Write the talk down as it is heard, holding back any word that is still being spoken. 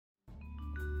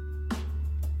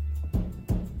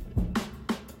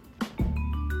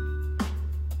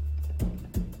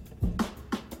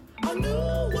A new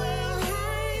world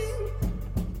hang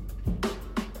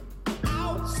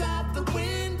outside the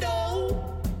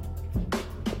window,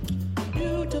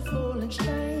 beautiful and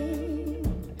strange.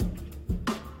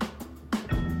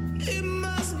 It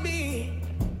must be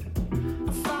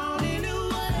I found a new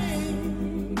way.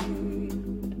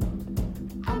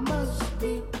 I must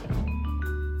be.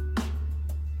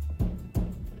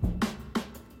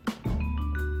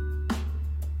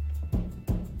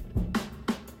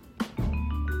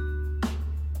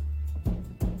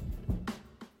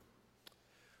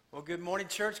 Well, good morning,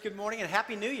 church. Good morning, and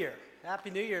Happy New Year. Happy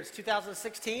New Year. It's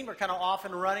 2016. We're kind of off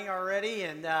and running already,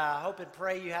 and I hope and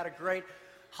pray you had a great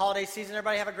holiday season.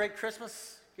 Everybody have a great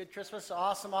Christmas? Good Christmas?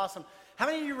 Awesome, awesome. How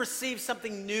many of you received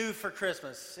something new for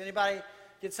Christmas? Anybody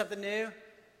get something new?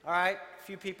 All right, a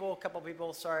few people, a couple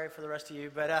people. Sorry for the rest of you,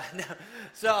 but no.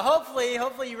 So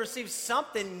hopefully you received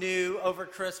something new over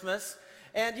Christmas.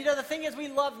 And you know, the thing is, we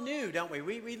love new, don't we?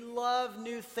 We love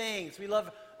new things. We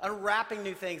love unwrapping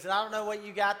new things. And I don't know what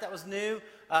you got that was new.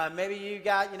 Maybe you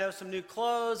got, some new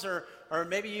clothes, or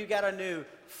maybe you got a new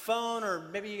phone, or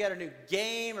maybe you got a new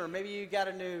game, or maybe you got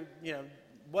a new,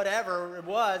 whatever it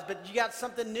was, but you got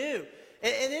something new.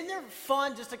 And isn't it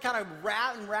fun just to kind of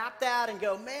wrap that and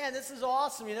go, man, this is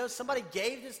awesome. Somebody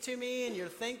gave this to me, and you're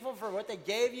thankful for what they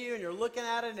gave you, and you're looking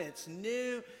at it, and it's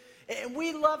new. And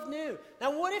we love new.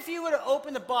 Now, what if you would have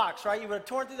opened the box, right? You would have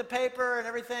torn through the paper and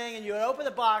everything, and you would open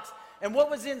the box, and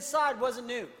what was inside wasn't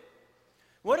new?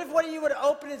 What if you would have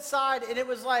opened inside, and it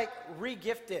was like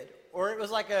re-gifted, or it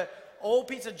was like an old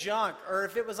piece of junk, or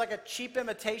if it was like a cheap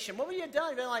imitation? What would you have done?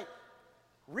 You'd been like,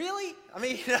 really?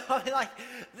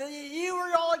 You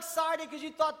were all excited because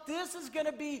you thought this is going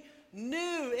to be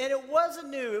new, and it wasn't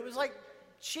new. It was like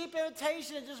cheap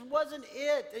imitation. It just wasn't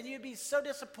it, and you'd be so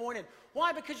disappointed.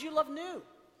 Why? Because you love new.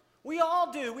 We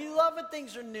all do. We love when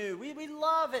things are new. We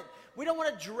love it. We don't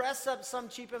want to dress up some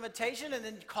cheap imitation and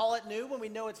then call it new when we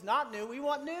know it's not new. We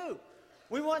want new.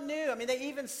 We want new. They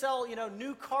even sell,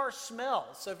 new car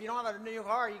smells. So if you don't have a new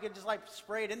car, you can just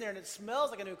spray it in there and it smells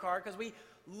like a new car because we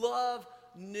love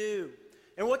new.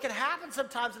 And what can happen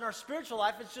sometimes in our spiritual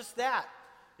life is just that.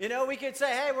 We could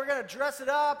say, hey, we're going to dress it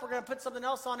up. We're going to put something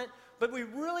else on it. But we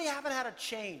really haven't had a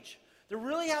change. There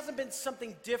really hasn't been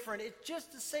something different. It's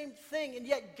just the same thing. And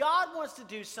yet God wants to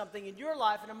do something in your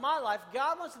life and in my life.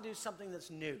 God wants to do something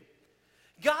that's new.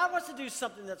 God wants to do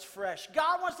something that's fresh.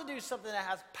 God wants to do something that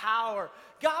has power.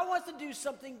 God wants to do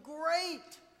something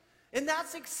great. And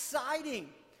that's exciting.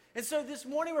 And so this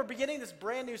morning we're beginning this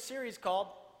brand new series called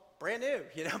Brand New,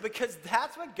 because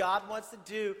that's what God wants to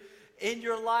do in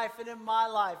your life and in my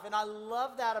life. And I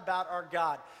love that about our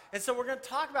God. And so we're going to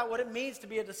talk about what it means to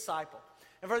be a disciple.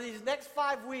 And for these next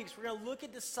 5 weeks, we're going to look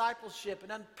at discipleship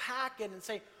and unpack it and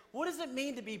say, what does it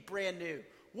mean to be brand new?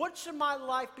 What should my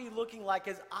life be looking like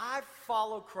as I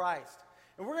follow Christ?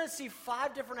 And we're going to see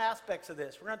 5 different aspects of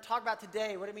this. We're going to talk about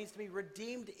today what it means to be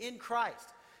redeemed in Christ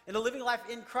and a living life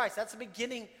in Christ. That's the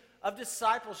beginning of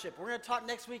discipleship. We're going to talk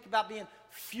next week about being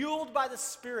fueled by the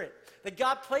Spirit, that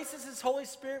God places His Holy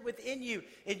Spirit within you,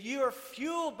 and you are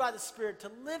fueled by the Spirit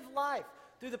to live life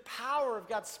through the power of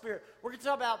God's Spirit. We're going to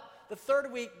talk about the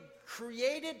third week,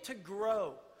 created to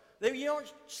grow. That you don't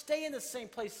stay in the same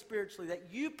place spiritually, that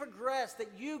you progress, that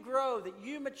you grow, that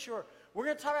you mature. We're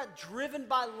going to talk about driven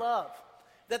by love.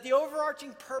 That the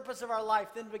overarching purpose of our life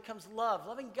then becomes love,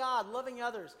 loving God, loving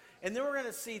others. And then we're going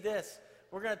to see this.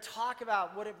 We're going to talk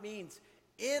about what it means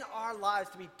in our lives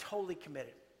to be totally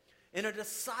committed. And a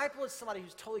disciple is somebody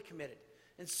who's totally committed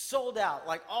and sold out,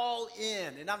 like all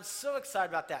in. And I'm so excited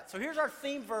about that. So here's our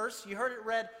theme verse. You heard it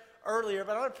read earlier,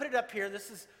 but I want to put it up here.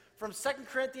 This is from 2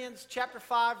 Corinthians chapter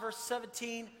 5, verse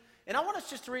 17. And I want us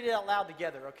just to read it out loud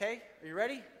together, okay? Are you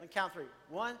ready? Let me count 3.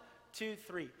 1, 2,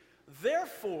 3.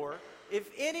 Therefore, if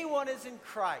anyone is in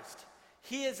Christ,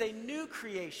 he is a new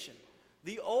creation.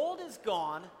 The old is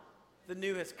gone, the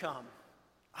new has come.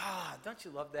 Don't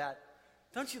you love that?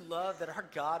 Don't you love that our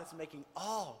God is making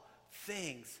all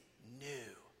things new?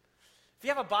 If you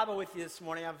have a Bible with you this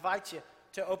morning, I invite you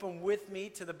to open with me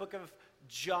to the book of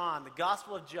John, the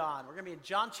Gospel of John. We're going to be in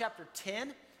John chapter 10.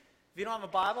 If you don't have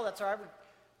a Bible, that's all right.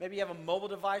 Maybe you have a mobile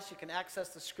device. You can access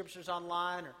the scriptures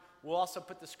online, or we'll also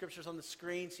put the scriptures on the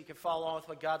screen so you can follow along with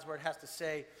what God's Word has to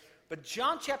say. But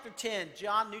John chapter 10,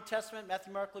 John, New Testament,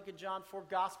 Matthew, Mark, Luke, and John, 4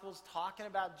 Gospels, talking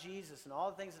about Jesus and all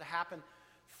the things that happen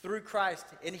through Christ.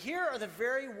 And here are the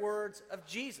very words of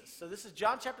Jesus. So this is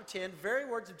John chapter 10, very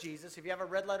words of Jesus, if you have a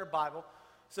red letter Bible.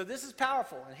 So this is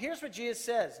powerful. And here's what Jesus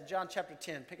says in John chapter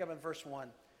 10. Pick up in verse 1.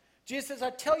 Jesus says, I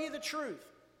tell you the truth.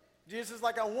 Jesus is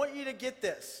like, I want you to get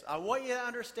this. I want you to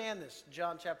understand this.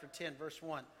 John chapter 10, verse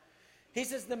 1. He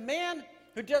says, the man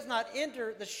who does not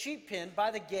enter the sheep pen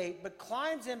by the gate, but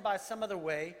climbs in by some other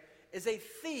way, is a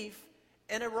thief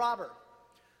and a robber.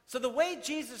 So the way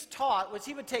Jesus taught was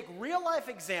he would take real life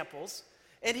examples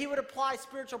and he would apply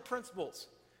spiritual principles.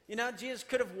 You know, Jesus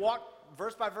could have walked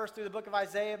verse by verse through the book of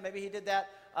Isaiah. Maybe he did that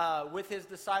with his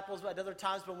disciples at other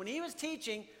times. But when he was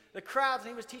teaching the crowds and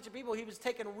he was teaching people, he was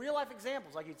taking real life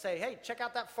examples. Like he'd say, hey, check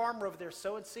out that farmer over there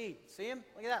sowing seed. See him?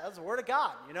 Look at that. That's the word of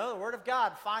God. You know, the word of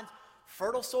God finds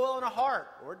fertile soil in a heart,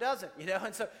 or it doesn't, you know.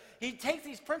 And so he takes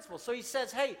these principles. So he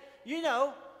says, hey, you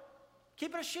know,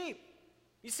 keep it a sheep.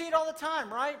 You see it all the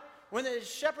time, right? When the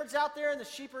shepherd's out there and the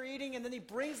sheep are eating, and then he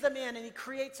brings them in and he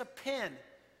creates a pen.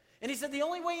 And he said the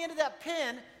only way into that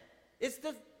pen is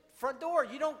the front door.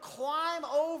 You don't climb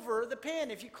over the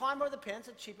pen. If you climb over the pen, it's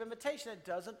a cheap imitation. It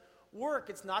doesn't work.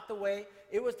 It's not the way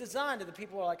it was designed. And the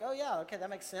people are like, oh yeah, okay, that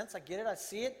makes sense. I get it. I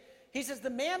see it. He says the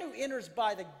man who enters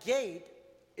by the gate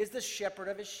is the shepherd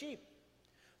of his sheep.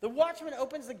 The watchman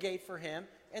opens the gate for him,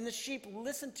 and the sheep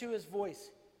listen to his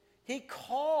voice. He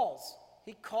calls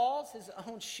his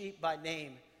own sheep by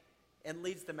name and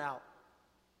leads them out.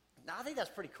 Now, I think that's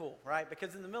pretty cool, right?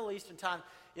 Because in the Middle Eastern time,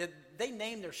 they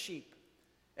name their sheep,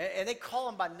 and they call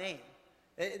them by name.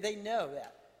 They know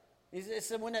that. He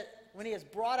said when he has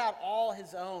brought out all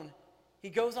his own, he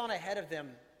goes on ahead of them,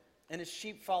 and his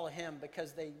sheep follow him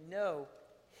because they know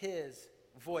his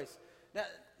voice.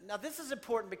 Now this is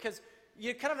important because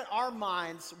you kind of in our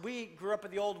minds, we grew up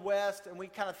in the Old West, and we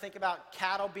kind of think about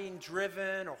cattle being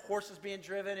driven or horses being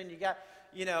driven, and you got,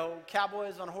 you know,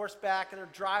 cowboys on horseback, and they're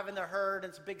driving the herd, and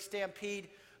it's a big stampede.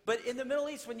 But in the Middle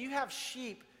East, when you have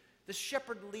sheep, the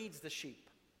shepherd leads the sheep.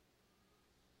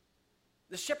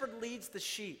 The shepherd leads the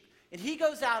sheep. And he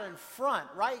goes out in front,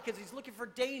 right? Because he's looking for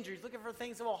danger. He's looking for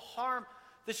things that will harm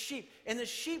the sheep. And the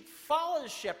sheep follow the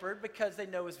shepherd because they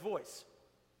know his voice.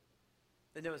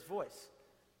 They know his voice.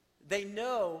 They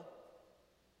know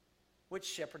which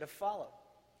shepherd to follow.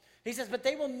 He says, but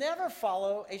they will never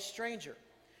follow a stranger.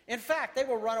 In fact, they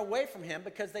will run away from him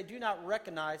because they do not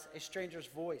recognize a stranger's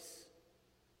voice.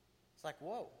 It's like,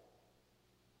 whoa.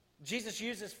 Jesus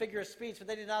used this figure of speech, but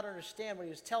they did not understand what he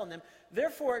was telling them.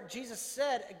 Therefore, Jesus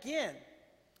said again,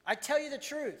 I tell you the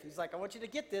truth. He's like, I want you to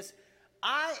get this.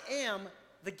 I am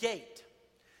the gate.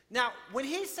 Now, when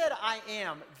he said I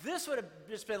am, this would have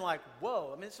just been like, whoa.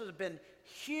 I mean, this would have been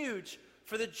huge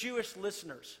for the Jewish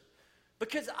listeners.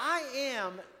 Because I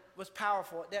am was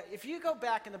powerful. Now, if you go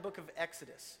back in the book of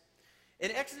Exodus, in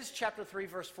Exodus chapter 3,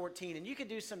 verse 14, and you can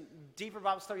do some deeper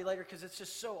Bible study later because it's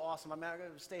just so awesome. I'm not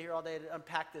going to stay here all day to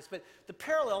unpack this. But the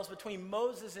parallels between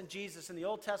Moses and Jesus in the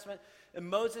Old Testament, and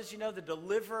Moses, you know, the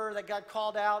deliverer that God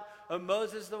called out,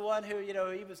 Moses, the one who, you know,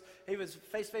 he was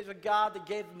face-to-face with God that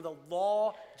gave him the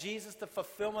law, Jesus, the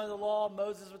fulfillment of the law,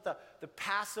 Moses with the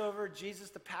Passover,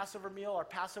 Jesus, the Passover meal, our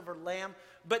Passover lamb.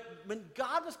 But when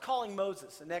God was calling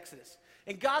Moses in Exodus,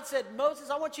 and God said,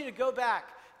 Moses, I want you to go back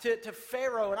to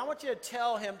Pharaoh, and I want you to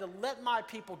tell him to let my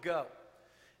people go.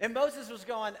 And Moses was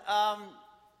going, God,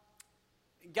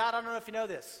 I don't know if you know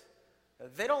this.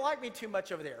 They don't like me too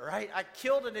much over there, right? I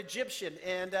killed an Egyptian,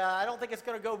 and I don't think it's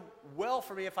going to go well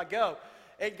for me if I go.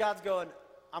 And God's going,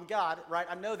 I'm God, right?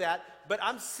 I know that, but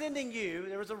I'm sending you.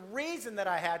 There was a reason that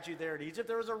I had you there in Egypt.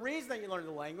 There was a reason that you learned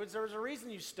the language. There was a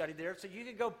reason you studied there, so you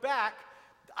could go back.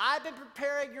 I've been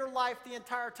preparing your life the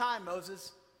entire time,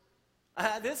 Moses.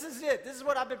 This is it. This is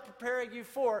what I've been preparing you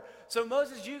for. So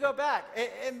Moses, you go back.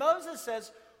 And Moses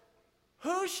says,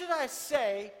 who should I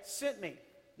say sent me?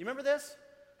 You remember this?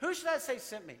 Who should I say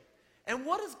sent me? And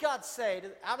what does God say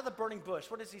out of the burning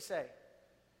bush? What does he say?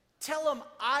 Tell him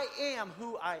I am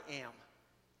who I am.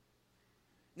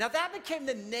 Now that became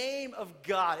the name of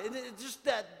God. And it's just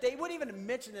that they wouldn't even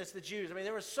mention this to the Jews. I mean,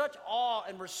 there was such awe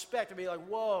and respect to be like,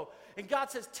 whoa. And God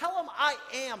says, tell him I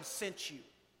am sent you.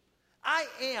 I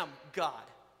am God.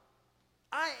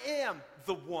 I am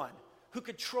the one who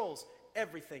controls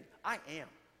everything. I am.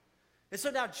 And so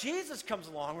now Jesus comes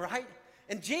along, right?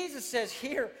 And Jesus says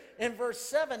here in verse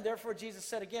 7, therefore Jesus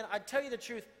said again, I tell you the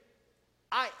truth,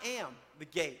 I am the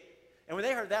gate. And when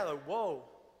they heard that, they're like,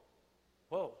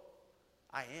 whoa,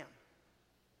 I am.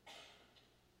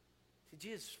 See,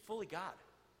 Jesus is fully God.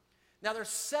 Now there's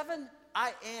 7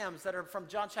 I ams that are from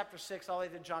John chapter 6 all the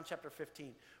way to John chapter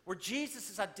 15, where Jesus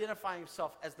is identifying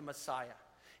himself as the Messiah.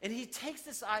 And he takes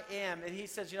this I am and he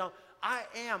says, you know, I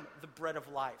am the bread of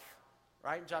life,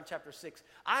 right? In John chapter 6.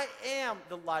 I am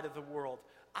the light of the world.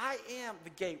 I am the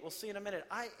gate. We'll see in a minute.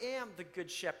 I am the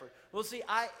good shepherd. We'll see,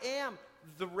 I am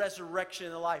the resurrection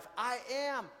and the life. I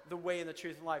am the way and the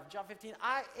truth and life. In John 15,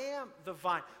 I am the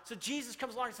vine. So Jesus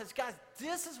comes along and says, guys,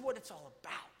 this is what it's all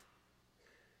about.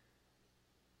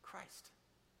 Christ,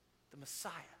 the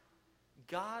Messiah,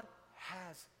 God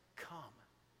has come,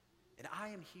 and I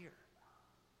am here.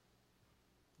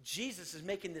 Jesus is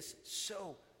making this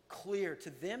so clear to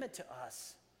them and to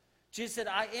us. Jesus said,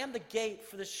 I am the gate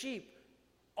for the sheep.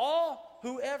 All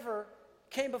whoever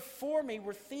came before me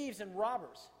were thieves and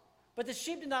robbers, but the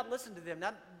sheep did not listen to them.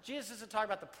 Now, Jesus isn't talking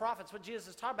about the prophets. What Jesus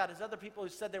is talking about is other people who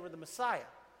said they were the Messiah.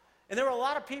 And there were a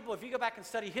lot of people, if you go back and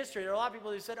study history, there are a lot of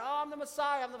people who said, oh, I'm the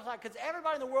Messiah, because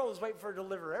everybody in the world was waiting for a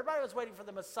deliverer. Everybody was waiting for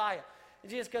the Messiah. And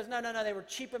Jesus goes, no, they were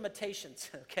cheap imitations,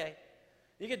 okay?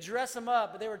 You could dress them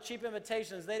up, but they were cheap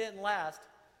imitations. They didn't last.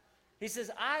 He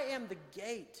says, I am the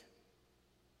gate.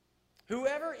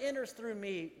 Whoever enters through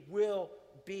me will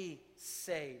be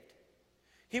saved.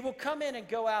 He will come in and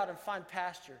go out and find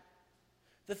pasture.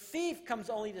 The thief comes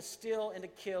only to steal and to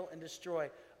kill and destroy.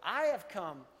 I have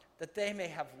come that they may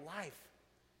have life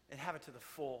and have it to the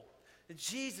full. And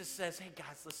Jesus says, hey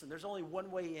guys, listen, there's only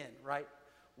one way in, right?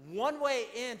 One way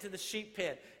into the sheep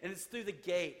pen, and it's through the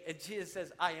gate. And Jesus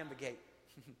says, I am the gate.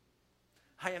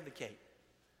 I am the gate.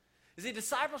 You see,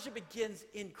 discipleship begins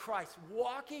in Christ,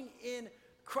 walking in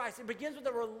Christ. It begins with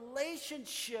a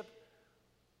relationship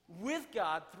with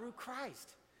God through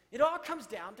Christ. It all comes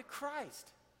down to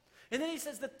Christ. And then he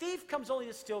says, the thief comes only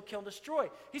to steal, kill, and destroy.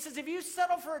 He says, if you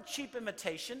settle for a cheap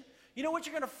imitation, you know what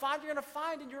you're going to find? You're going to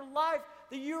find in your life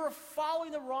that you are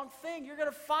following the wrong thing. You're going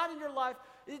to find in your life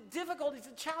difficulties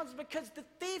and challenges because the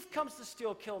thief comes to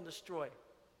steal, kill, and destroy.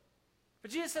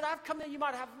 But Jesus said, I've come that you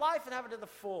might have life and have it to the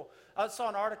full. I saw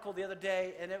an article the other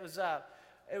day, and it was a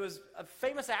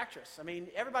famous actress. I mean,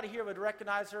 everybody here would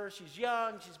recognize her. She's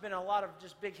young. She's been in a lot of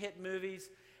just big hit movies.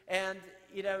 And,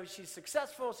 you know, she's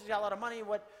successful. She's got a lot of money.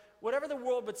 Whatever the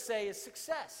world would say is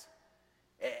success.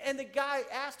 And the guy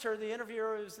asked her, the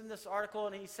interviewer was in this article,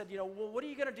 and he said, you know, well, what are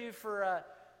you going to do for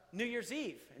New Year's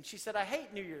Eve? And she said, I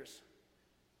hate New Year's.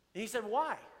 And he said,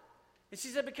 why? And she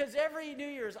said, because every New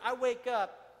Year's I wake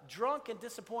up drunk and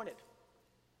disappointed.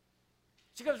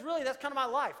 She goes, really, that's kind of my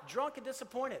life, drunk and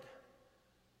disappointed.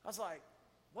 I was like,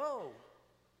 whoa,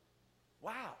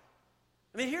 wow.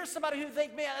 I mean, here's somebody who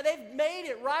think, man, they've made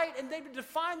it, right? And they've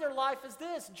defined their life as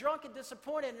this, drunk and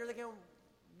disappointed. And you're thinking,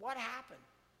 what happened?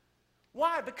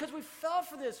 Why? Because we fell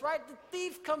for this, right? The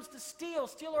thief comes to steal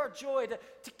our joy,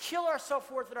 to kill our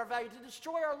self-worth and our value, to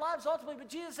destroy our lives ultimately. But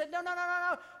Jesus said, no.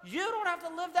 You don't have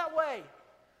to live that way.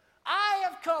 I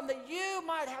have come that you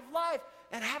might have life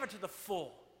and have it to the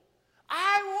full.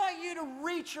 I want you to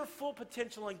reach your full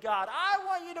potential in God. I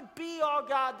want you to be all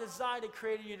God designed and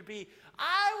created you to be.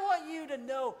 I want you to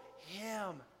know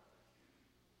Him.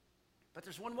 But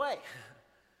there's one way.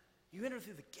 You enter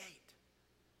through the gate.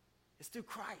 It's through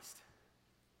Christ.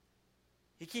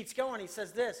 He keeps going. He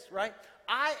says this, right?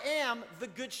 I am the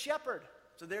good shepherd.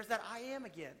 So there's that I am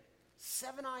again.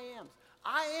 7 I ams.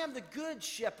 I am the good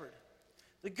shepherd.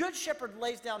 The good shepherd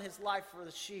lays down his life for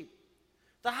the sheep.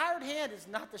 The hired hand is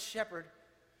not the shepherd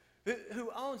who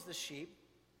owns the sheep.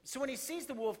 So when he sees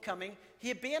the wolf coming,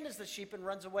 he abandons the sheep and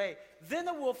runs away. Then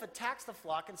the wolf attacks the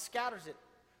flock and scatters it.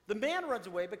 The man runs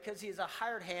away because he is a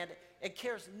hired hand and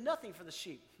cares nothing for the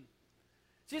sheep.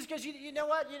 Jesus goes, you know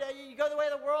what? You go the way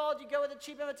of the world, you go with a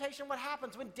cheap imitation. What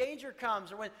happens when danger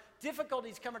comes or when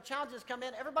difficulties come or challenges come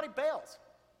in? Everybody bails.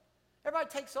 Everybody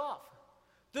takes off.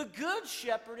 The good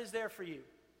shepherd is there for you.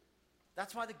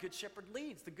 That's why the good shepherd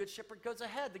leads. The good shepherd goes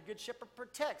ahead. The good shepherd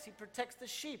protects. He protects the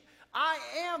sheep. I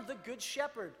am the good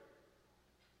shepherd.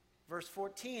 Verse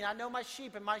 14, I know my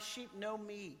sheep and my sheep know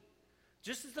me.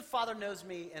 Just as the Father knows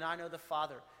me and I know the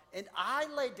Father. And I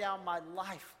lay down my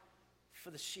life for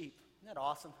the sheep. Isn't that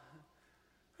awesome?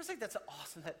 I just think that's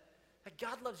awesome that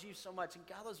God loves you so much and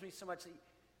God loves me so much that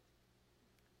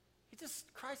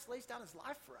Christ lays down his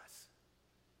life for us.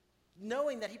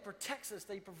 Knowing that he protects us,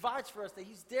 that he provides for us, that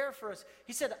he's there for us.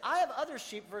 He said, I have other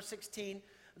sheep, verse 16,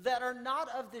 that are not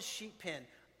of this sheep pen.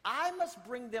 I must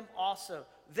bring them also.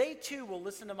 They too will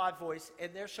listen to my voice,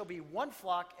 and there shall be one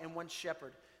flock and one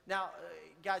shepherd. Now,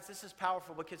 guys, this is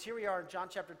powerful because here we are in John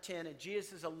chapter 10, and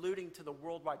Jesus is alluding to the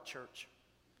worldwide church.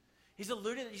 He's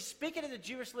speaking to the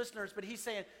Jewish listeners, but he's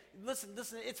saying, listen,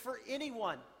 it's for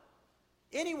anyone.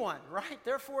 Anyone, right?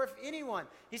 Therefore, if anyone,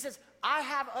 he says, I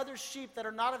have other sheep that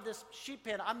are not of this sheep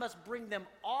pen. I must bring them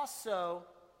also.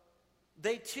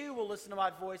 They too will listen to my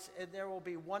voice, and there will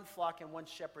be one flock and one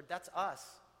shepherd. That's us.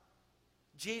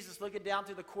 Jesus looking down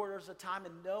through the corridors of time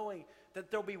and knowing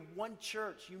that there'll be one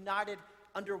church united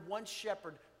under one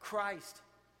shepherd, Christ,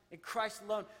 and Christ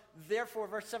alone. Therefore,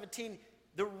 verse 17,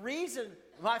 the reason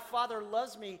my Father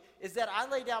loves me is that I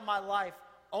lay down my life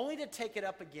only to take it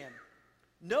up again.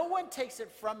 No one takes it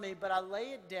from me, but I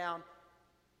lay it down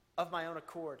of my own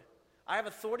accord. I have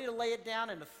authority to lay it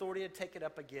down and authority to take it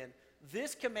up again.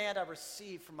 This command I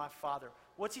received from my Father.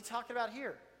 What's he talking about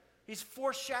here? He's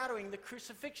foreshadowing the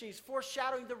crucifixion. He's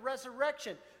foreshadowing the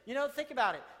resurrection. You know, think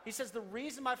about it. He says, the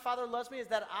reason my Father loves me is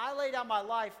that I lay down my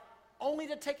life only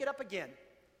to take it up again.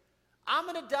 I'm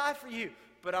going to die for you,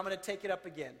 but I'm going to take it up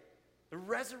again. The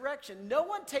resurrection. No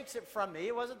one takes it from me.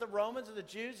 It wasn't the Romans or the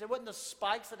Jews. It wasn't the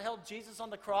spikes that held Jesus on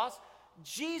the cross.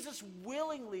 Jesus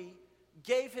willingly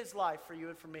gave his life for you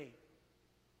and for me.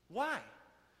 Why?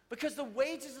 Because the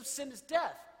wages of sin is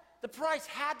death. The price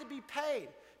had to be paid.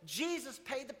 Jesus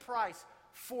paid the price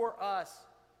for us.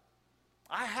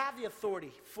 I have the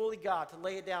authority, fully God, to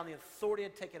lay it down, the authority to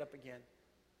take it up again.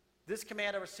 This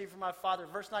command I received from my Father.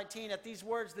 Verse 19, at these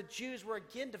words, the Jews were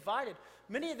again divided.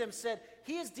 Many of them said,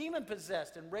 he is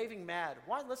demon-possessed and raving mad.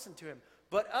 Why listen to him?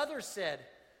 But others said,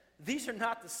 these are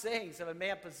not the sayings of a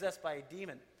man possessed by a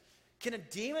demon. Can a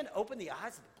demon open the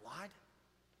eyes of the blind?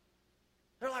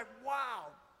 They're like, wow.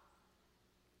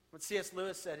 What C.S.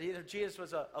 Lewis said, either Jesus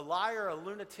was a liar, a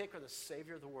lunatic, or the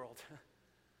Savior of the world.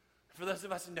 For those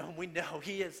of us who know him, we know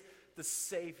he is the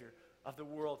Savior of the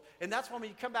world. And that's when you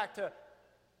come back to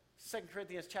 2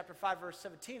 Corinthians chapter 5, verse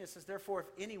 17, it says, therefore, if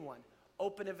anyone,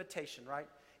 open invitation, right?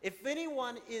 If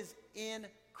anyone is in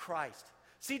Christ.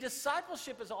 See,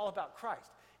 discipleship is all about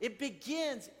Christ. It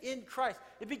begins in Christ.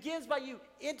 It begins by you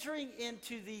entering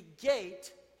into the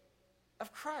gate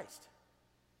of Christ.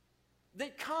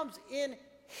 That comes in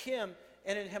him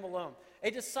and in him alone. A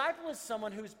disciple is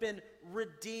someone who's been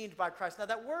redeemed by Christ. Now,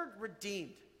 that word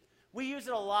redeemed, we use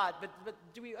it a lot, but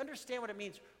do we understand what it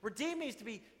means? Redeemed means to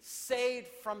be saved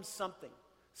from something,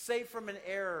 saved from an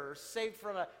error, or saved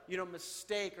from a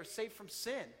mistake, or saved from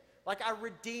sin. Like I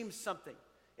redeemed something.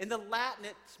 In the Latin,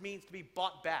 it means to be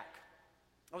bought back.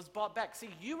 I was bought back. See,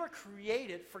 you were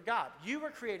created for God. You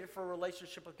were created for a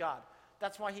relationship with God.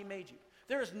 That's why he made you.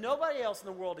 There is nobody else in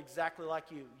the world exactly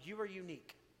like you. You are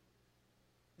unique.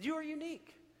 You are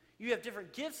unique. You have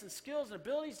different gifts and skills and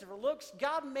abilities, different looks.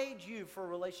 God made you for a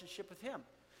relationship with him.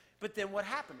 But then what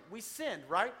happened? We sinned,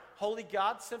 right? Holy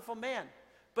God, sinful man.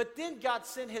 But then God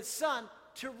sent his son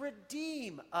to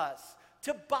redeem us,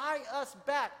 to buy us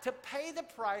back, to pay the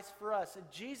price for us. And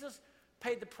Jesus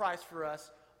paid the price for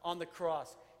us on the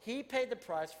cross. He paid the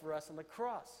price for us on the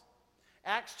cross.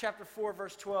 Acts chapter 4,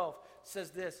 verse 12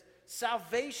 says this,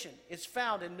 salvation is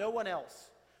found in no one else,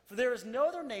 for there is no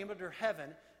other name under heaven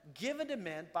given to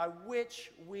men by which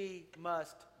we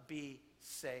must be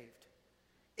saved.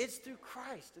 It's through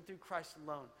Christ and through Christ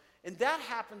alone. And that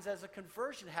happens as a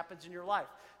conversion happens in your life.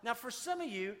 Now, for some of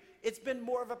you, it's been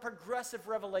more of a progressive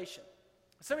revelation.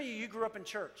 Some of you grew up in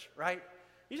church, right?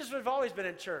 You just have always been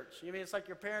in church. I mean, it's like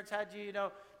your parents had you,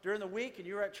 during the week and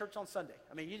you were at church on Sunday.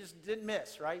 I mean, you just didn't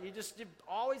miss, right? You've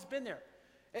always been there.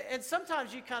 And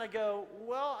sometimes you kind of go,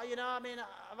 well,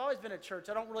 I've always been at church.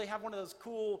 I don't really have one of those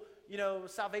cool,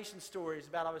 salvation stories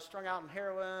about I was strung out on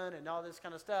heroin and all this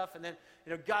kind of stuff. And then,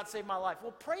 God saved my life.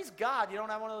 Well, praise God you don't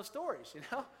have one of those stories,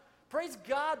 Praise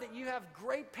God that you have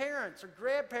great parents or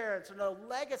grandparents or a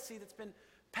legacy that's been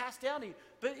passed down to you.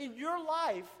 But in your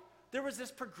life, there was this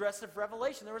progressive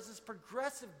revelation. There was this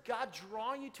progressive God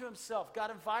drawing you to himself, God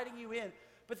inviting you in.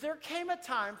 But there came a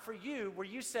time for you where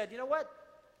you said, you know what?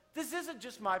 This isn't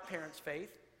just my parents'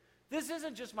 faith. This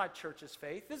isn't just my church's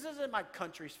faith. This isn't my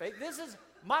country's faith. This is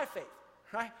my faith,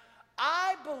 right?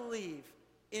 I believe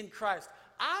in Christ.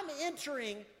 I'm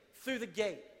entering through the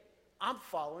gate. I'm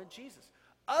following Jesus.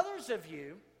 Others of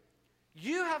you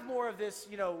have more of this,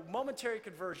 momentary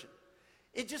conversion.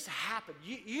 It just happened.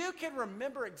 You can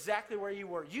remember exactly where you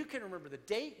were. You can remember the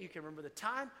date. You can remember the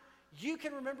time. You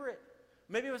can remember it.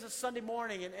 Maybe it was a Sunday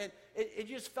morning and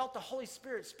you just felt the Holy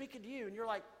Spirit speaking to you and you're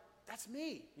like, that's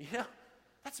me,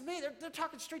 That's me. They're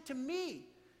talking straight to me.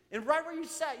 And right where you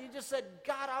sat, you just said,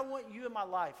 God, I want you in my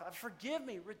life. Forgive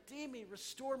me, redeem me,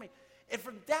 restore me. And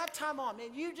from that time on,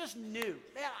 man, you just knew,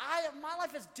 man, my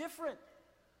life is different.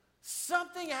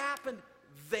 Something happened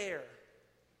there.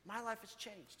 My life has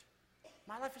changed.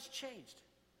 My life has changed.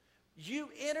 You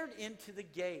entered into the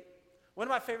gate. One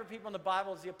of my favorite people in the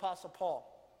Bible is the Apostle Paul.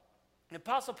 The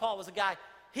Apostle Paul was a guy,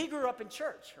 he grew up in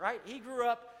church, right? He grew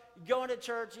up going to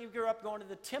church. He grew up going to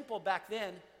the temple back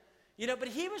then. But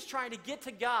he was trying to get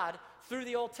to God through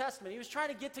the Old Testament. He was trying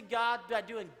to get to God by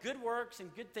doing good works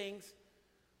and good things.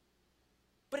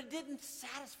 But it didn't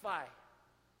satisfy.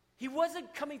 He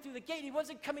wasn't coming through the gate. He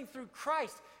wasn't coming through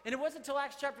Christ. And it wasn't until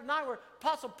Acts chapter 9 where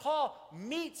Apostle Paul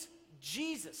meets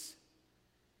Jesus.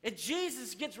 And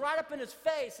Jesus gets right up in his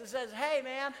face and says, hey,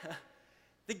 man,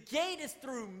 the gate is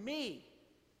through me.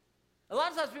 A lot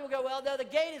of times people go, well, no, the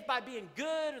gate is by being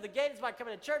good or the gate is by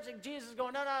coming to church. And Jesus is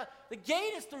going, no, the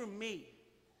gate is through me.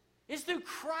 It's through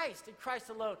Christ and Christ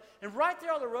alone. And right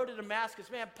there on the road to Damascus,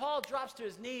 man, Paul drops to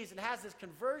his knees and has this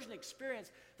conversion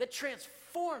experience that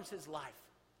transforms his life.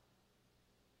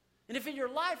 And if in your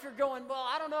life you're going, well,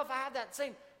 I don't know if I have that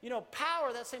same,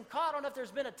 power, that same call. I don't know if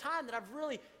there's been a time that I've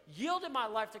really yielded my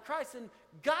life to Christ, and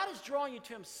God is drawing you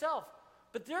to himself.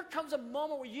 But there comes a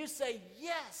moment where you say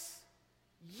yes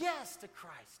to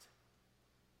Christ.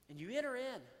 And you enter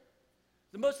in.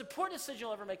 The most important decision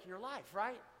you'll ever make in your life,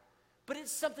 right? But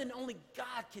it's something only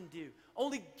God can do.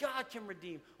 Only God can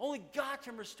redeem. Only God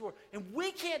can restore. And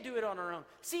we can't do it on our own.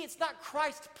 See, it's not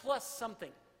Christ plus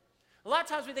something. A lot of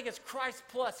times we think it's Christ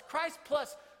plus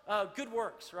good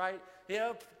works, right?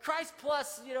 Christ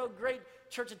plus, great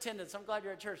church attendance. I'm glad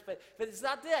you're at church, but it's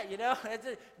not that,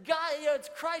 It's God, it's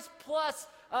Christ plus,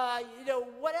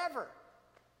 whatever.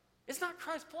 It's not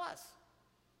Christ plus.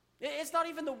 It's not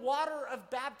even the water of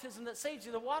baptism that saves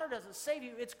you. The water doesn't save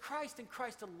you. It's Christ and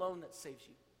Christ alone that saves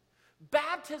you.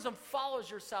 Baptism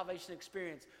follows your salvation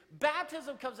experience.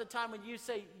 Baptism comes a time when you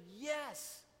say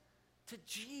yes to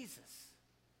Jesus.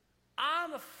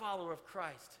 I'm a follower of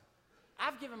Christ.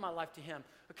 I've given my life to him.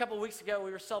 A couple of weeks ago, we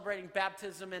were celebrating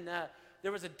baptism, and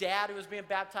there was a dad who was being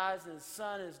baptized, and his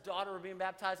son and his daughter were being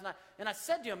baptized. And I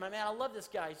said to him, man, I love this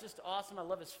guy. He's just awesome. I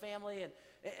love his family.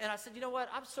 And I said, you know what?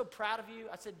 I'm so proud of you.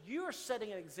 I said, you are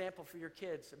setting an example for your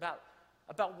kids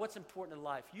about what's important in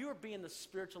life. You are being the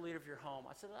spiritual leader of your home.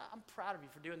 I said, I'm proud of you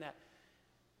for doing that.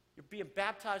 You're being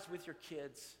baptized with your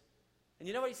kids. And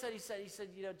you know what he said? He said,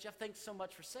 Jeff, thanks so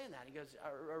much for saying that. He goes, I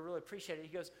really appreciate it.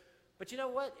 He goes, but you know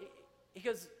what? He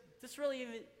goes, this really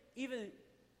even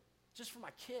just for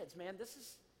my kids, man, this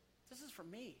is for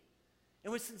me.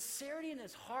 And with sincerity in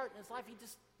his heart and his life,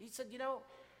 he said,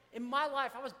 in my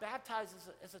life, I was baptized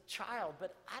as a child,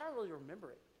 but I don't really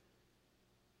remember it.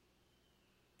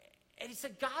 And he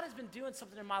said, God has been doing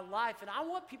something in my life, and I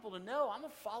want people to know I'm a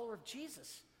follower of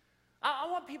Jesus. I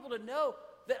want people to know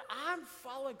that I'm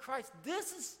following Christ.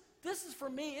 This is for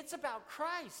me. It's about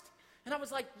Christ. And I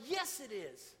was like, yes, it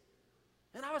is.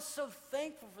 And I was so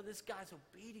thankful for this guy's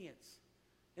obedience.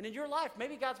 And in your life,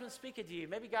 maybe God's been speaking to you.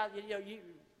 Maybe God, you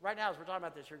right now as we're talking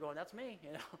about this, you're going, that's me,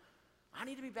 I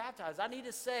need to be baptized. I need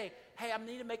to say, hey, I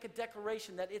need to make a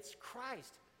declaration that it's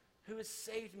Christ who has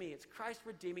saved me. It's Christ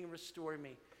redeeming and restoring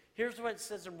me. Here's what it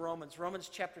says in Romans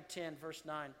chapter 10, verse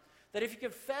 9, that if you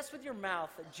confess with your mouth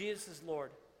that Jesus is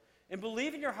Lord and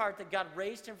believe in your heart that God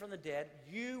raised him from the dead,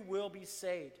 you will be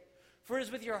saved. For it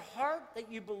is with your heart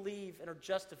that you believe and are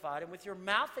justified, and with your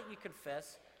mouth that you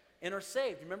confess and are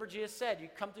saved. Remember, Jesus said, you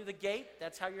come through the gate,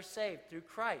 that's how you're saved, through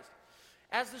Christ.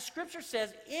 As the scripture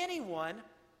says, anyone,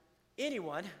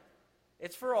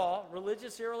 it's for all,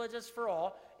 religious, irreligious, for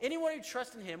all, anyone who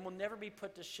trusts in him will never be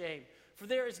put to shame. For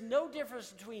there is no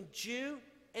difference between Jew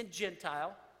and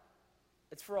Gentile.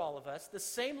 It's for all of us. The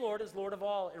same Lord is Lord of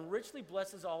all and richly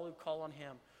blesses all who call on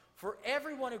him. For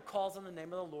everyone who calls on the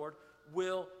name of the Lord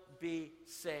will be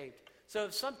saved. So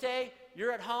if someday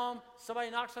you're at home, somebody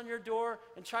knocks on your door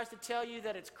and tries to tell you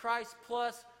that it's Christ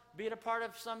plus being a part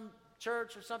of some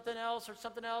church or something else or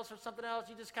something else or something else,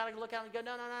 you just kind of look out and go,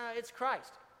 no, it's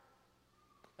Christ.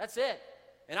 That's it.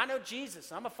 And I know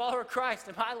Jesus. I'm a follower of Christ,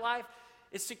 and my life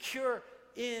is secure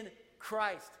in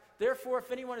Christ. Therefore,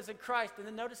 if anyone is in Christ, and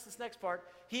then notice this next part,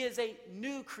 he is a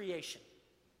new creation.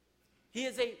 He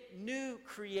is a new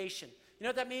creation. You know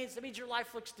what that means? That means your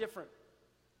life looks different.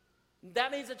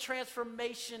 That means a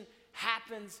transformation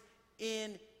happens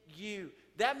in you.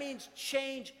 That means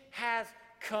change has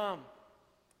come.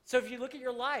 So if you look at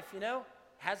your life,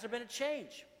 has there been a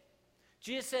change?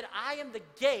 Jesus said, I am the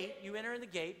gate. You enter in the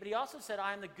gate. But he also said,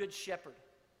 I am the good shepherd.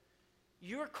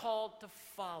 You're called to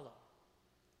follow.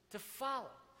 To follow.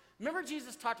 Remember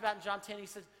Jesus talked about in John 10, he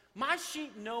says, my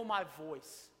sheep know my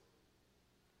voice.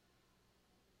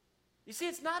 You see,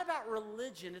 it's not about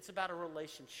religion, it's about a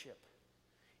relationship.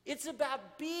 It's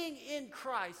about being in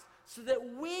Christ so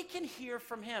that we can hear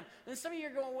from him. And some of you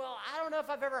are going, well, I don't know if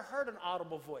I've ever heard an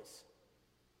audible voice.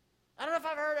 I don't know if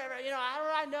I've heard ever, how do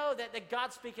I know that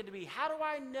God's speaking to me? How do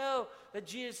I know that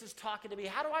Jesus is talking to me?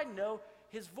 How do I know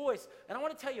his voice? And I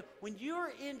want to tell you, when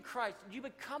you're in Christ, you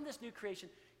become this new creation,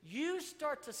 you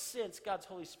start to sense God's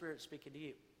Holy Spirit speaking to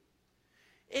you.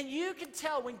 And you can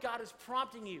tell when God is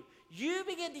prompting you. You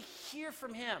begin to hear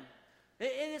from him. And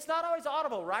it's not always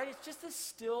audible, right? It's just a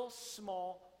still,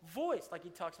 small voice, like he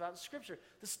talks about in Scripture.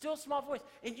 The still, small voice.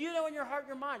 And in your heart and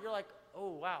your mind, you're like,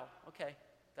 oh, wow, okay.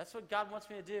 That's what God wants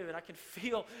me to do. And I can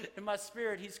feel in my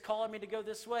spirit he's calling me to go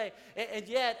this way. And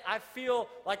yet I feel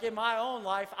like in my own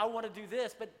life I want to do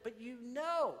this. But you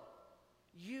know.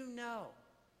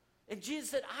 And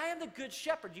Jesus said, I am the good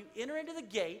shepherd. You enter into the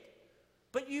gate.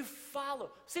 but you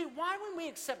follow. See, why when we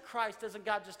accept Christ doesn't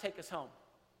God just take us home?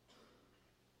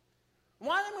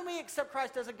 Why then when we accept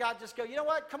Christ doesn't God just go, you know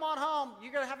what, come on home,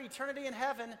 you're going to have eternity in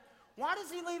heaven. Why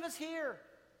does he leave us here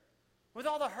with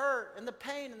all the hurt and the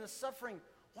pain and the suffering?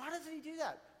 Why doesn't he do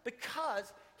that?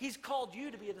 Because he's called you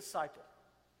to be a disciple.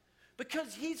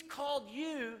 Because he's called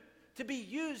you to be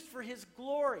used for his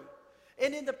glory.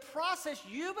 And in the process,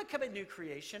 you become a new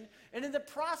creation. And in the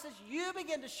process, you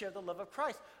begin to share the love of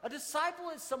Christ. A disciple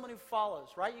is someone who follows,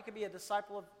 right? You can be a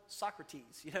disciple of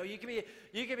Socrates. You know, you can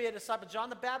be a disciple. John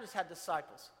the Baptist had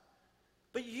disciples.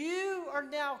 But you are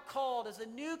now called as a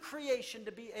new creation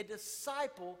to be a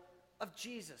disciple of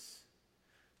Jesus.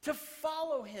 To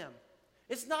follow him.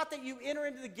 It's not that you enter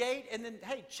into the gate and then,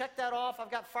 hey, check that off. I've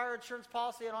got fire insurance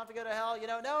policy. I don't have to go to hell. You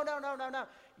know, no.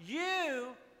 You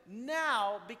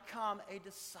now become a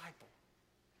disciple.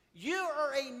 You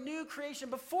are a new creation.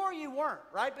 Before you weren't,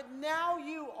 right? But now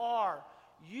you are.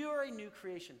 You are a new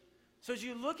creation. So as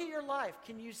you look at your life,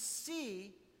 can you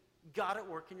see God at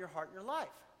work in your heart and your life?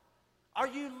 Are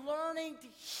you learning to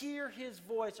hear his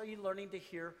voice? Are you learning to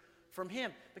hear from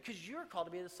him? Because you're called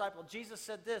to be a disciple. Jesus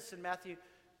said this in Matthew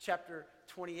chapter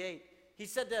 28. He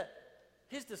said to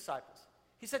his disciples,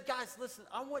 he said, guys, listen,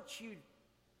 I want you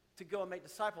to go and make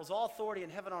disciples. All authority in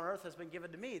heaven and on earth has been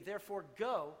given to me. Therefore,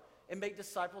 go and make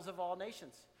disciples of all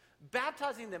nations,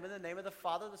 baptizing them in the name of the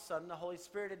Father, the Son, and the Holy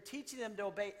Spirit, and teaching them to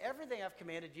obey everything I've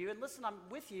commanded you. And listen, I'm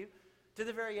with you to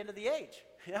the very end of the age.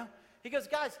 Yeah? He goes,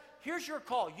 guys, here's your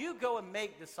call. You go and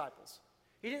make disciples.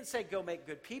 He didn't say go make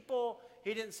good people.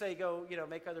 He didn't say go,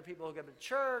 make other people go to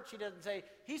church.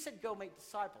 He said go make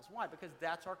disciples. Why? Because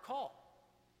that's our call.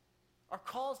 Our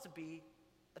call is to be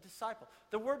a disciple.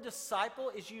 The word disciple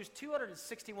is used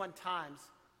 261 times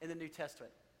in the New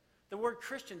Testament. The word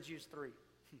Christians used 3.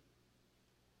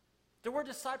 The word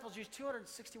disciples used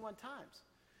 261 times.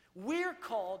 We're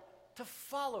called to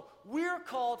follow. We're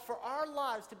called for our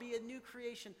lives to be a new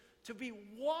creation, to be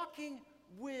walking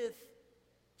with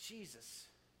Jesus.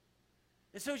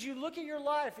 And so as you look at your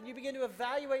life and you begin to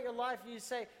evaluate your life and you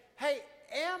say, hey,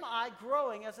 am I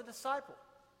growing as a disciple?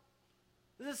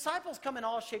 The disciples come in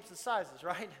all shapes and sizes,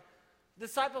 right?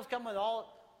 Disciples come with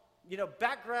all,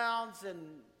 backgrounds and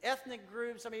ethnic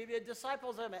groups. I mean,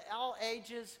 disciples of all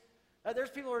ages.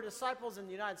 There's people who are disciples in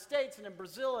the United States and in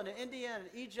Brazil and in India and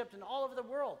Egypt and all over the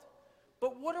world.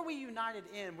 But what are we united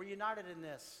in? We're united in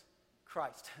this: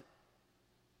 Christ.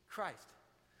 Christ.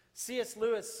 C.S.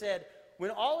 Lewis said,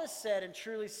 when all is said and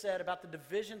truly said about the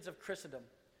divisions of Christendom,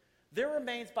 there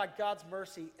remains by God's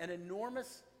mercy an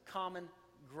enormous common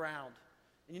ground.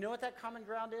 And you know what that common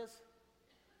ground is?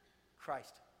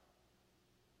 Christ.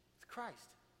 It's Christ.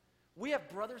 We have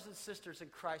brothers and sisters in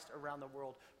Christ around the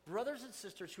world. Brothers and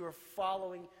sisters who are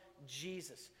following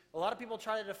Jesus. A lot of people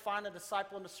try to define a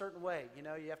disciple in a certain way.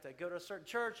 You have to go to a certain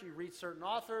church, you read certain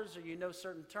authors, or you know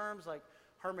certain terms like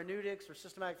hermeneutics or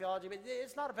systematic theology. But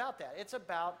it's not about that. It's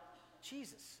about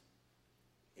Jesus.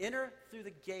 Enter through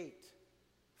the gate.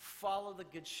 Follow the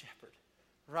Good Shepherd.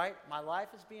 Right? My life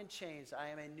is being changed. I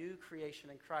am a new creation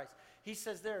in Christ. He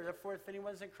says there, therefore, if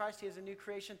anyone is in Christ, he is a new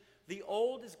creation. The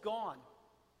old is gone.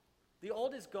 The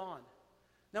old is gone.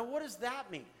 Now, what does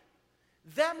that mean?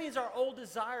 That means our old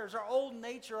desires, our old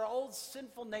nature, our old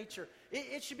sinful nature,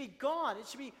 it should be gone. It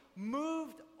should be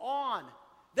moved on.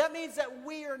 That means that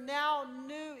we are now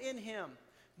new in him.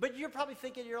 But you're probably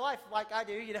thinking in your life, like I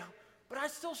do, but I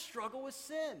still struggle with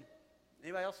sin.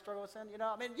 Anybody else struggle with sin?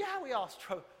 Yeah, we all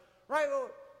struggle. Right? Well,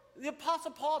 the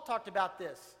Apostle Paul talked about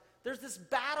this. There's this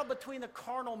battle between the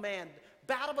carnal man,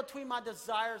 battle between my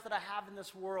desires that I have in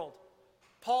this world.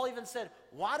 Paul even said,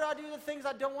 why do I do the things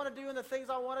I don't want to do and the things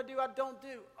I want to do I don't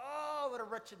do? Oh, what a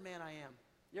wretched man I am.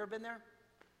 You ever been there?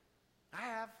 I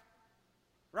have.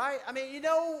 Right?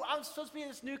 I'm supposed to be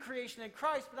this new creation in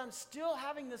Christ, but I'm still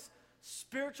having this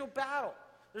spiritual battle.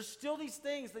 There's still these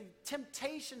things, the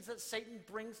temptations that Satan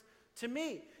brings to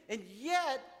me. And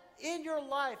yet, in your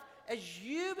life, as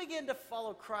you begin to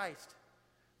follow Christ,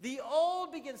 the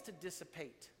old begins to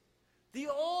dissipate. The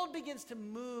old begins to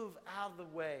move out of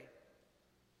the way.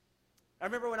 I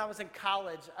remember when I was in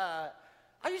college, I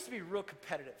used to be real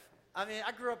competitive.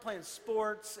 I grew up playing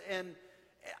sports, and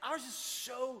I was just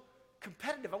so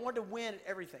competitive. I wanted to win at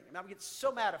everything. I would get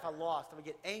so mad if I lost. I would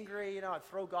get angry. I'd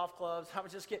throw golf clubs. I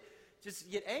would just get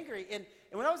angry. And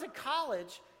when I was in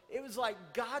college, it was like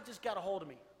God just got a hold of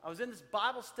me. I was in this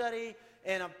Bible study,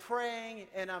 and I'm praying,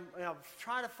 and I'm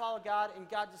trying to follow God, and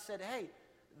God just said, hey,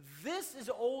 this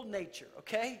is old nature,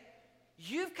 okay?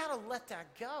 You've got to let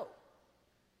that go.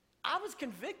 I was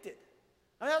convicted.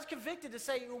 I was convicted to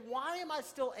say, why am I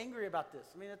still angry about this?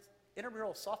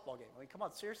 intramural softball game. I mean, come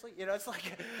on, seriously? You know, it's like,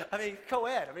 I mean,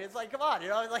 co-ed. I mean, it's like, come on, you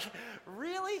know, it's like,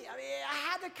 really? I mean, I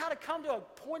had to kind of come to a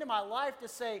point in my life to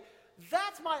say,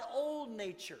 that's my old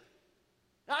nature.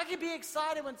 Now, I can be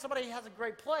excited when somebody has a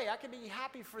great play. I can be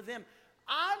happy for them.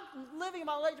 I'm living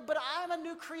my life, but I'm a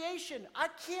new creation. I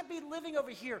can't be living over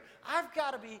here. I've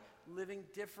got to be living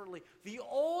differently. The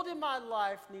old in my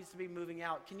life needs to be moving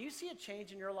out. Can you see a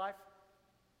change in your life?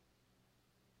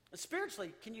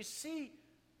 Spiritually, can you see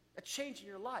a change in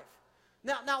your life?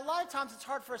 Now, a lot of times it's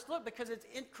hard for us to look because it's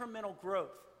incremental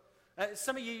growth.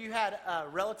 Some of you had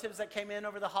relatives that came in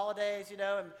over the holidays, you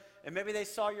know, and maybe they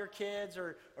saw your kids,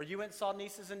 or you went and saw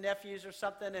nieces and nephews or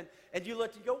something, and you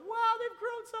looked and you go, wow, they've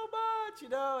grown so much, you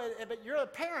know, but you're a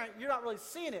parent, you're not really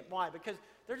seeing it. Why? Because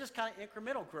they're just kind of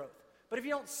incremental growth. But if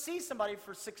you don't see somebody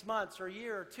for 6 months or a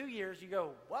year or 2 years, you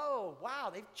go, whoa, wow,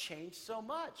 they've changed so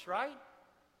much, right?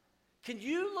 Can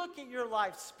you look at your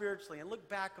life spiritually and look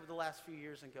back over the last few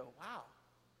years and go, wow,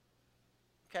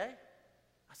 okay,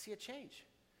 I see a change.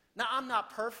 Now, I'm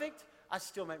not perfect. I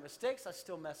still make mistakes. I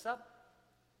still mess up.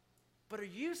 But are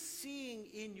you seeing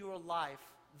in your life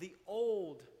the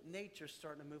old nature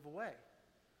starting to move away?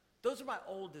 Those are my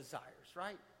old desires,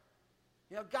 right?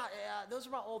 You know, God, those are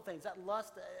my old things. That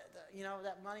lust, you know,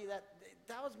 that money,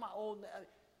 that was my old.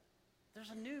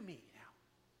 There's a new me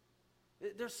now.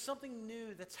 There's something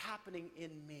new that's happening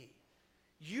in me.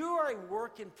 You are a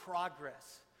work in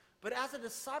progress. But as a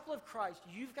disciple of Christ,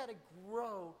 you've got to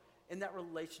grow in that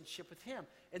relationship with him.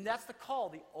 And that's the call.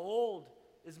 The old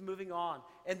is moving on,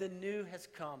 and the new has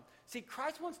come. See,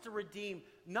 Christ wants to redeem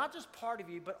not just part of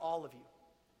you, but all of you.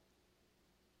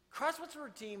 Christ wants to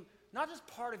redeem not just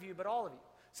part of you, but all of you.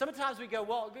 Sometimes we go,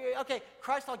 well, okay,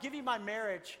 Christ, I'll give you my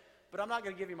marriage, but I'm not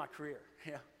going to give you my career.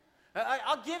 Yeah.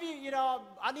 I'll give you, you know,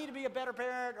 I need to be a better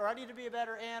parent, or I need to be a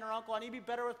better aunt or uncle. I need to be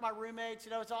better with my roommates,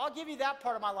 you know. So I'll give you that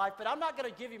part of my life, but I'm not going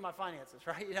to give you my finances,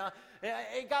 right? You know,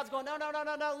 and God's going,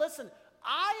 no. Listen,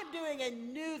 I am doing a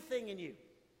new thing in you.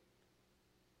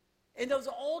 And those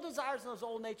old desires and those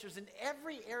old natures in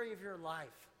every area of your life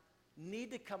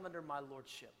need to come under my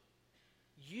lordship.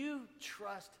 You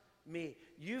trust me.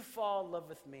 You fall in love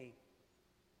with me.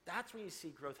 That's when you see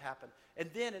growth happen. And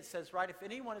then it says, right, if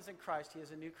anyone is in Christ, he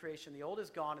is a new creation. The old is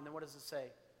gone, and then what does it say?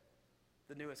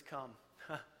 The new has come.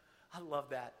 I love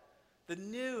that. The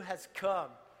new has come,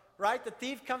 right? The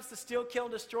thief comes to steal, kill,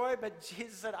 and destroy, but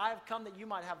Jesus said, I have come that you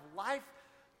might have life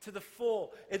to the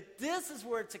full. And this is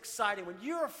where it's exciting. When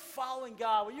you're following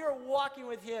God, when you're walking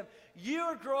with him,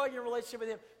 you're growing your relationship with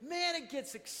him, man, it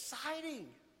gets exciting.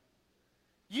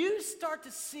 You start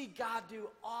to see God do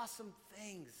awesome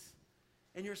things,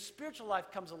 and your spiritual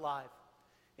life comes alive.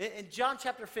 In John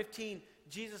chapter 15,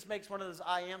 Jesus makes one of those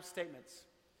I am statements.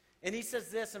 And he says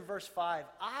this in verse 5,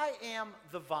 I am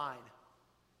the vine.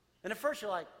 And at first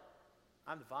you're like,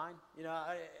 I'm the vine? You know,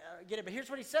 I get it. But here's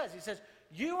what he says. He says,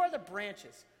 you are the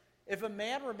branches. If a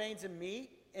man remains in me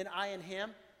and I in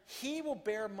him, he will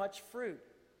bear much fruit.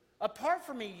 Apart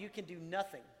from me, you can do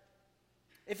nothing.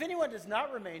 If anyone does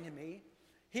not remain in me,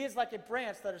 he is like a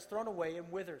branch that is thrown away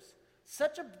and withers.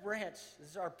 Such a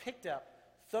branches are picked up,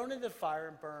 thrown into the fire,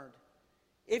 and burned.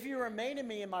 If you remain in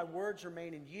me and my words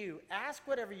remain in you, ask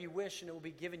whatever you wish and it will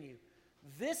be given you.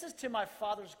 This is to my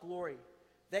Father's glory,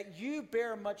 that you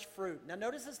bear much fruit. Now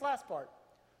notice this last part.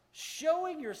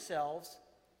 Showing yourselves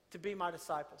to be my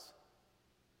disciples.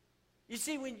 You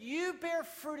see, when you bear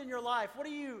fruit in your life, what are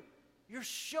you? You're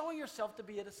showing yourself to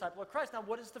be a disciple of Christ. Now,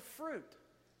 what is the fruit?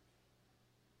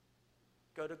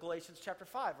 Go to Galatians chapter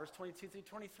 5, verse 22 through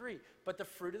 23. But the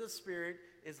fruit of the Spirit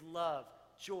is love,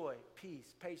 joy,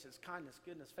 peace, patience, kindness,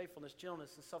 goodness, faithfulness,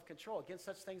 gentleness, and self-control. Against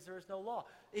such things there is no law.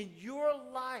 In your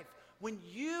life, when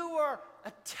you are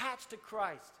attached to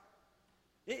Christ,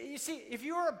 you see, if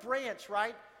you're a branch,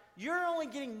 right, you're only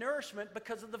getting nourishment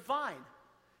because of the vine.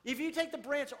 If you take the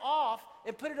branch off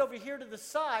and put it over here to the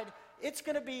side, it's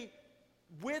going to be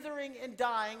withering and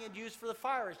dying and used for the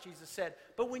fire, as Jesus said.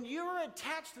 But when you are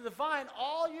attached to the vine,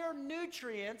 all your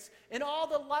nutrients and all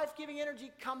the life-giving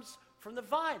energy comes from the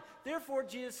vine. Therefore,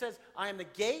 Jesus says, I am the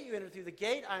gate, you enter through the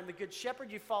gate. I am the good shepherd,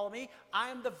 you follow me. I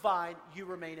am the vine, you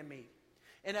remain in me.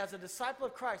 And as a disciple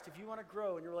of Christ, if you want to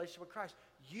grow in your relationship with Christ,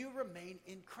 you remain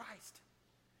in Christ.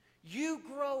 You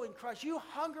grow in Christ. You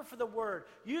hunger for the Word.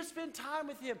 You spend time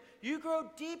with Him. You grow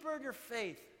deeper in your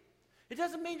faith. It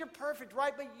doesn't mean you're perfect,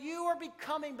 right? But you are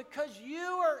becoming because you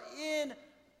are in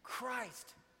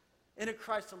Christ and in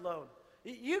Christ alone.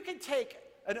 You can take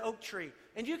an oak tree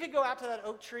and you can go out to that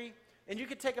oak tree and you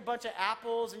could take a bunch of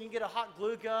apples and you get a hot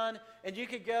glue gun and you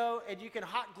could go and you can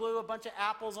hot glue a bunch of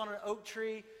apples on an oak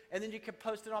tree and then you can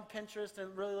post it on Pinterest and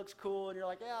it really looks cool and you're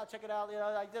like, yeah, check it out,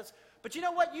 like this. But you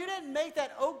know what? You didn't make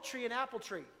that oak tree an apple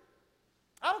tree.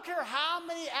 I don't care how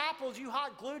many apples you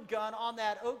hot glued gun on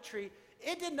that oak tree,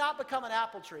 it did not become an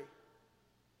apple tree.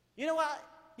 You know what?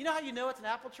 You know how you know it's an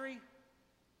apple tree?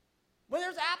 When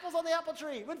there's apples on the apple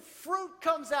tree, when fruit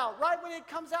comes out, right when it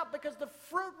comes out, because the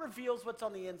fruit reveals what's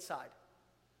on the inside.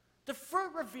 The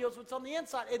fruit reveals what's on the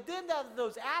inside. And then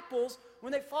those apples,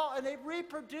 when they fall and they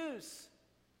reproduce,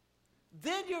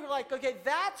 then you're like, okay,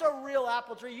 that's a real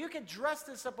apple tree. You can dress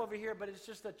this up over here, but it's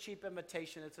just a cheap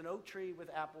imitation. It's an oak tree with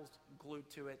apples glued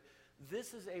to it.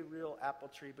 This is a real apple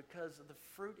tree because of the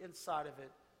fruit inside of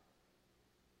it.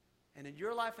 And in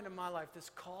your life and in my life, this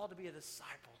call to be a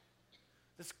disciple,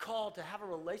 this call to have a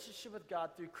relationship with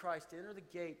God through Christ, to enter the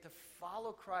gate, to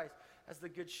follow Christ as the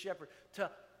good shepherd, to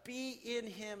be in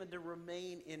him and to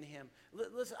remain in him.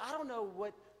 Listen, I don't know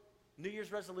what New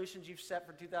Year's resolutions you've set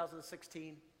for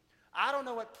 2016. I don't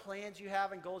know what plans you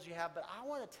have and goals you have, but I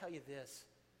want to tell you this.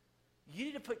 You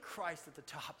need to put Christ at the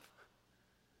top.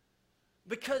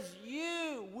 Because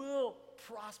you will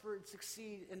prosper and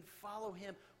succeed and follow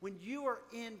him when you are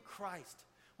in Christ.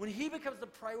 When he becomes the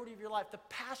priority of your life, the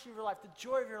passion of your life, the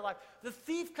joy of your life. The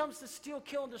thief comes to steal,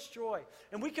 kill, and destroy.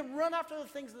 And we can run after the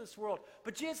things of this world.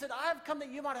 But Jesus said, I have come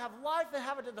that you might have life and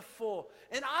have it to the full.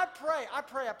 And I pray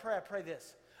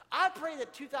this. I pray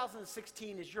that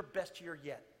 2016 is your best year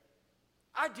yet.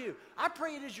 I do. I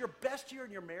pray it is your best year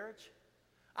in your marriage.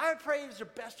 I pray it is your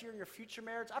best year in your future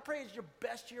marriage. I pray it's your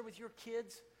best year with your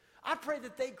kids. I pray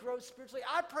that they grow spiritually.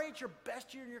 I pray it's your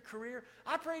best year in your career.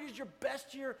 I pray it is your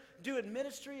best year doing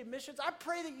ministry and missions. I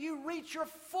pray that you reach your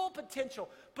full potential.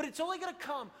 But it's only going to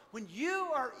come when you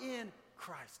are in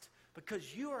Christ,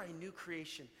 because you are a new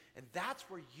creation, and that's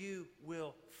where you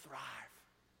will thrive.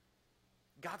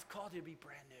 God's called you to be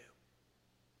brand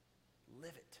new.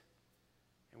 Live it.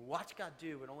 And watch God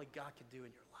do what only God can do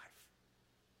in your life.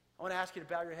 I want to ask you to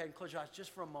bow your head and close your eyes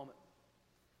just for a moment.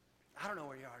 I don't know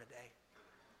where you are today.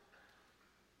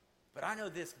 But I know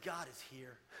this, God is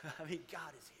here. I mean,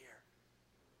 God is here.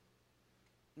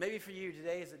 Maybe for you,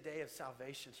 today is a day of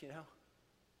salvation, you know.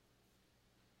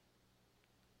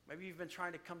 Maybe you've been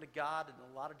trying to come to God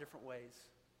in a lot of different ways.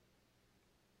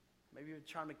 Maybe you've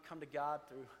been trying to come to God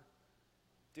through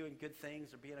doing good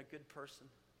things or being a good person.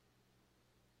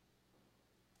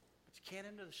 But you can't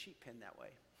enter the sheep pen that way.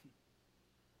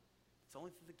 It's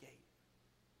only through the gate.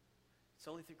 It's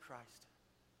only through Christ.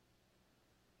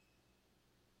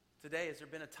 Today, has there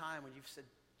been a time when you've said,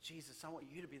 Jesus, I want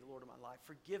you to be the Lord of my life.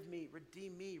 Forgive me,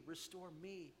 redeem me, restore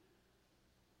me.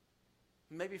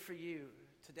 Maybe for you,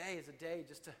 today is a day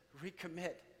just to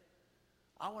recommit.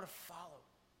 I want to follow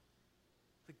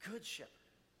the good shepherd,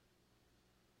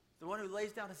 the one who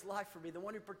lays down his life for me, the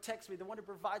one who protects me, the one who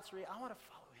provides for me. I want to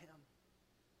follow him.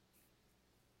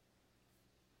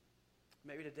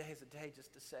 Maybe today is a day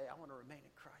just to say, I want to remain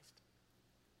in Christ.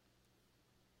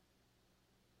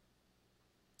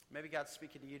 Maybe God's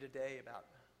speaking to you today about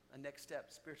a next step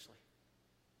spiritually.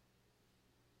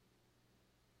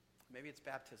 Maybe it's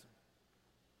baptism.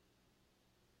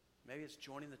 Maybe it's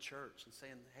joining the church and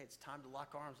saying, hey, it's time to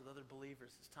lock arms with other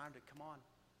believers. It's time to come on.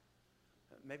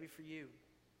 Maybe for you,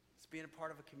 it's being a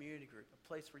part of a community group, a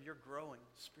place where you're growing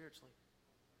spiritually.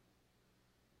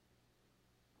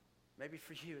 Maybe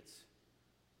for you, it's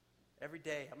every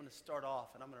day I'm going to start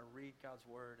off and I'm going to read God's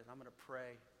word and I'm going to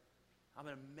pray. I'm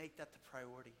going to make that the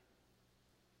priority.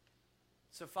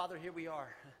 So, Father, here we are,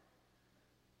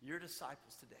 your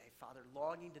disciples today. Father,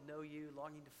 longing to know you,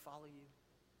 longing to follow you.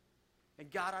 And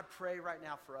God, I pray right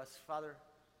now for us, Father,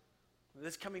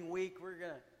 this coming week, we're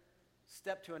going to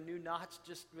step to a new notch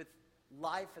just with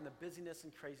life and the busyness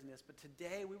and craziness. But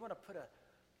today, we want to put a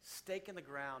stake in the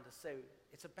ground to say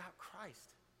it's about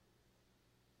Christ.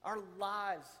 Our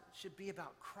lives should be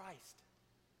about Christ.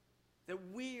 That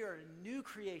we are a new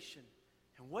creation.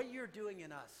 And what you're doing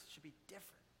in us should be different.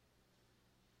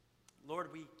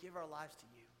 Lord, we give our lives to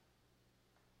you.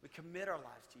 We commit our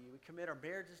lives to you. We commit our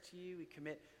marriages to you. We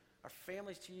commit our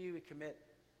families to you. We commit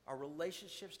our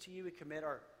relationships to you. We commit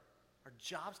our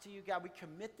jobs to you. God, we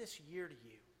commit this year to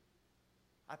you.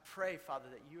 I pray, Father,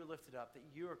 that you are lifted up, that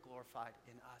you are glorified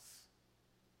in us,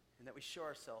 and that we show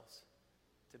ourselves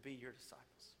to be your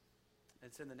disciples. And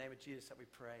it's in the name of Jesus that we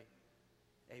pray.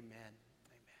 Amen.